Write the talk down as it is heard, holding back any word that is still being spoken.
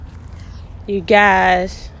You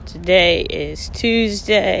guys, today is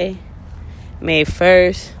Tuesday, May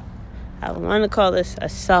 1st. I want to call this a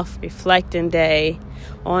self-reflecting day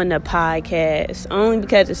on the podcast, only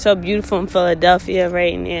because it's so beautiful in Philadelphia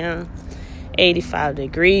right now. 85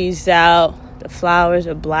 degrees out. The flowers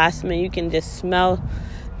are blossoming. You can just smell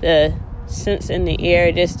the scents in the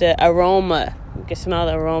air, just the aroma. You can smell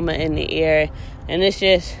the aroma in the air. And it's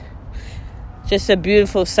just a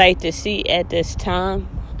beautiful sight to see at this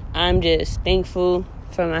time. I'm just thankful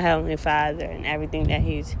for my Heavenly Father and everything that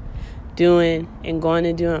He's doing and going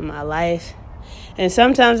to do in my life. And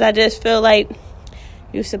sometimes I just feel like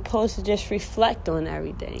you're supposed to just reflect on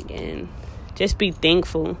everything and just be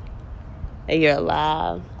thankful that you're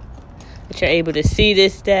alive, that you're able to see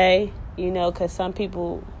this day, because some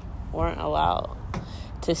people weren't allowed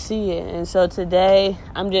to see it. And so today,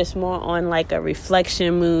 I'm just more on like a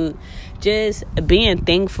reflection mood, just being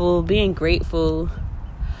thankful, being grateful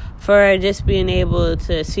for just being able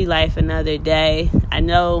to see life another day. I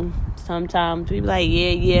know sometimes we be like,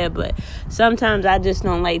 yeah, but sometimes I just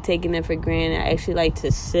don't like taking it for granted. I actually like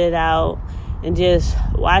to sit out and just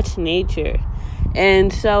watch nature.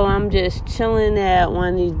 And so I'm just chilling at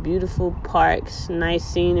one of these beautiful parks, nice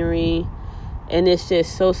scenery, and it's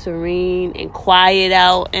just so serene and quiet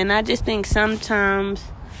out. And I just think sometimes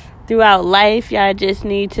throughout life, y'all just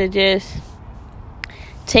need to just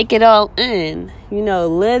take it all in,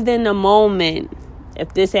 live in the moment.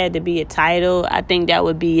 If this had to be a title, I think that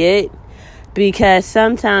would be it. Because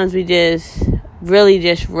sometimes we just really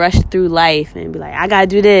just rush through life and be like, I gotta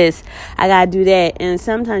do this, I gotta do that. And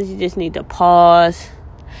sometimes you just need to pause,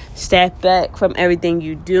 step back from everything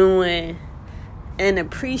you're doing, and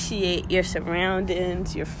appreciate your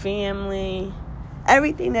surroundings, your family,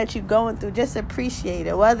 everything that you're going through. Just appreciate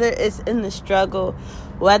it, whether it's in the struggle,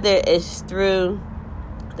 whether it's through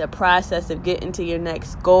the process of getting to your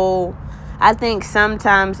next goal. I think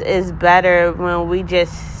sometimes it's better when we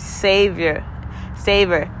just savor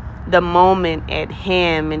the moment at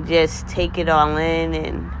hand and just take it all in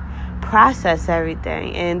and process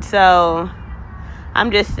everything. And so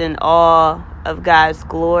I'm just in awe of God's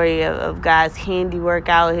glory, of God's handiwork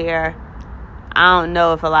out here. I don't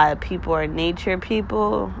know if a lot of people are nature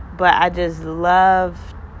people, but I just love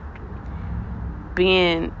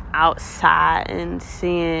being outside and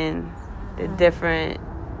seeing the different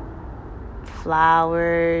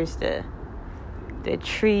flowers, the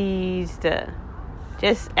trees,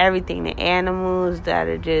 just everything, the animals that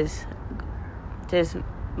are just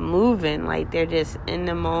moving, like they're just in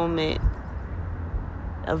the moment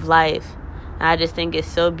of life. I just think it's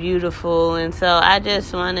so beautiful. And so I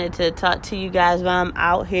just wanted to talk to you guys while I'm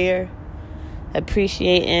out here,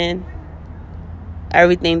 appreciating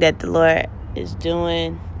everything that the Lord is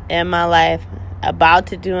doing in my life, about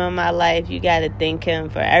to do in my life. You got to thank Him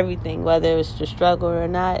for everything, whether it's the struggle or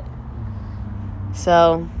not.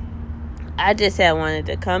 So I just had wanted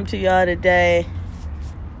to come to y'all today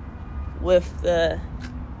with the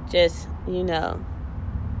just,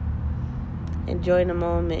 enjoy the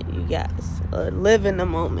moment, you guys. Or live in the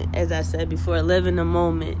moment. As I said before, live in the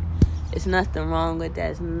moment. There's nothing wrong with that.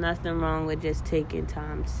 There's nothing wrong with just taking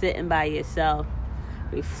time, sitting by yourself,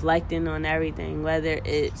 reflecting on everything, whether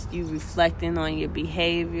it's you reflecting on your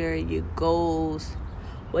behavior, your goals,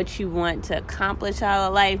 what you want to accomplish out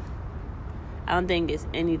of life. I don't think there's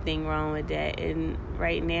anything wrong with that. And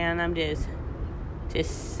right now, I'm just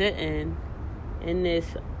sitting in this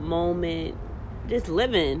moment, just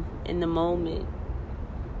living in the moment,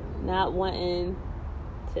 not wanting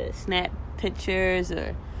to snap pictures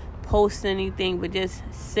or post anything, but just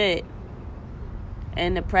sit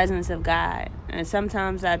in the presence of God. And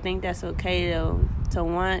sometimes I think that's okay, though, to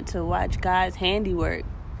want to watch God's handiwork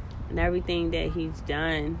and everything that He's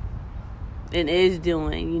done and is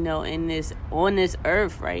doing, on this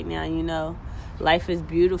earth right now. Life is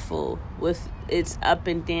beautiful with its up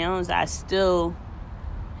and downs. I still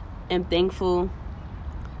am thankful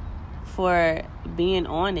for being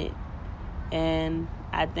on it. And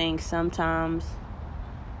I think sometimes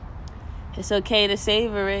it's okay to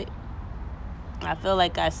savor it. I feel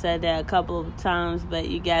like I said that a couple of times, but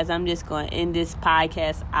you guys, I'm just going to end this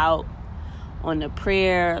podcast out on a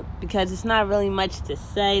prayer because it's not really much to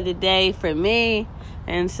say today for me.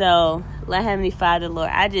 And so, let Heavenly Father, Lord,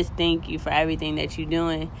 I just thank You for everything that You're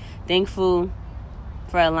doing. Thankful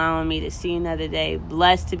for allowing me to see another day.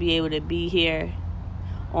 Blessed to be able to be here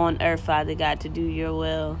on earth, Father God, to do Your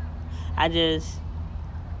will. I just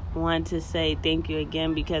want to say thank You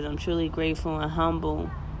again because I'm truly grateful and humble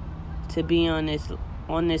to be on this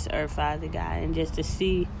earth, Father God, and just to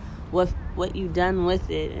see what You've done with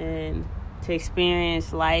it and to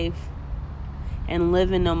experience life and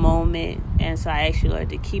live in the moment. And so I ask you, Lord,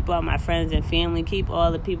 to keep all my friends and family, keep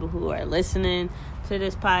all the people who are listening to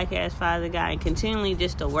this podcast, Father God, and continually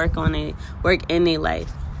just to work in their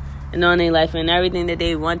life and on their life and everything that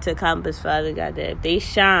they want to accomplish, Father God, that if they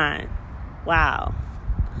shine, wow,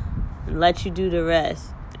 and let you do the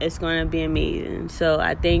rest, it's going to be amazing. So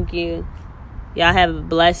I thank you. Y'all have a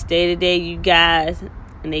blessed day today, you guys.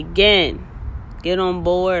 And again, get on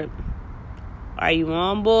board. Are you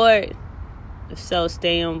on board? If so,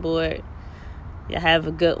 stay on board. Y'all have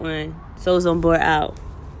a good one. Souls on Board out.